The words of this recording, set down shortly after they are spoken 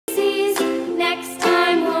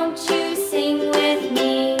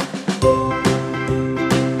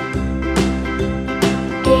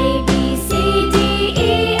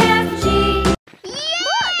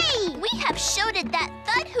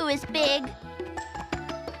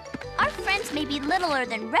friends may be littler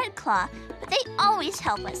than Redclaw, but they always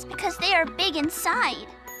help us because they are big inside.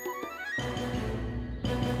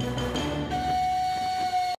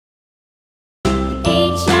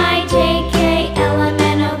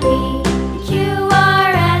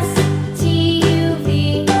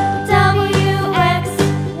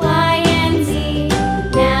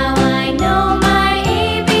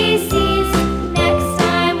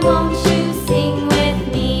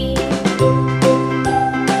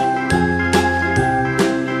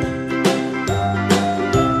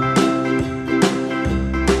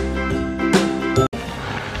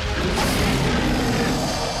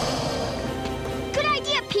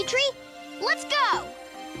 Let's go!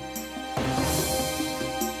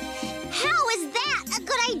 How is that a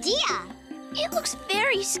good idea? It looks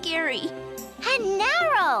very scary. And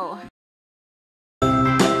narrow.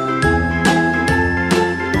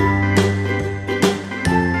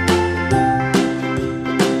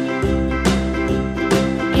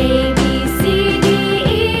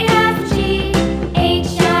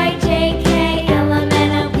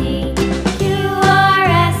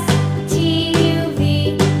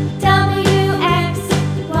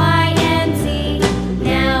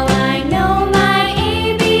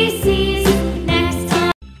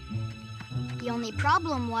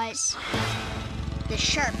 Problem was, the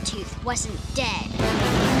sharp tooth wasn't dead.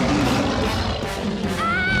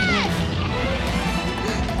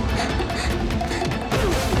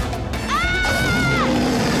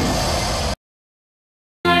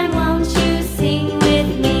 Why won't you sing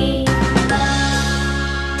with me?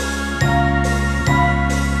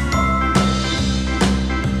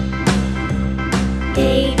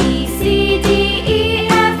 A, B, C, D, E,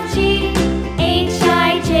 F, G, H,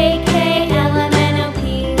 I, J, K, L, M, N, O,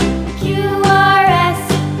 P, Q, R,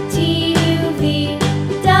 S, T, U, V,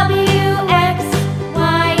 W, X,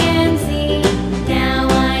 Y, and Z. Now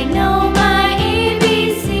I know my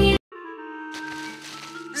ABC.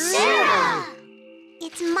 Ceara!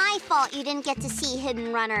 It's my fault you didn't get to see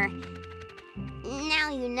Hidden Runner. Now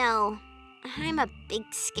you know. I'm a big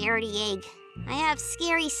scaredy egg. I have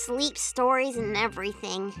scary sleep stories and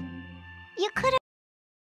everything. You could have...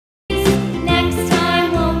 Next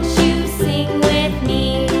time, won't you sing with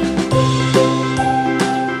me?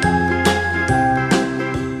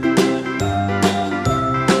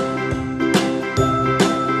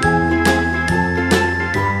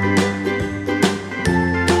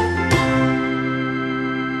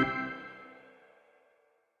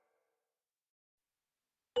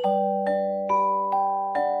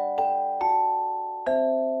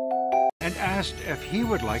 And asked if he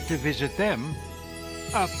would like to visit them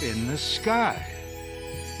up in the sky.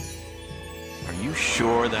 Are you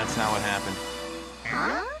sure that's how it happened?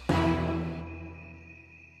 Huh?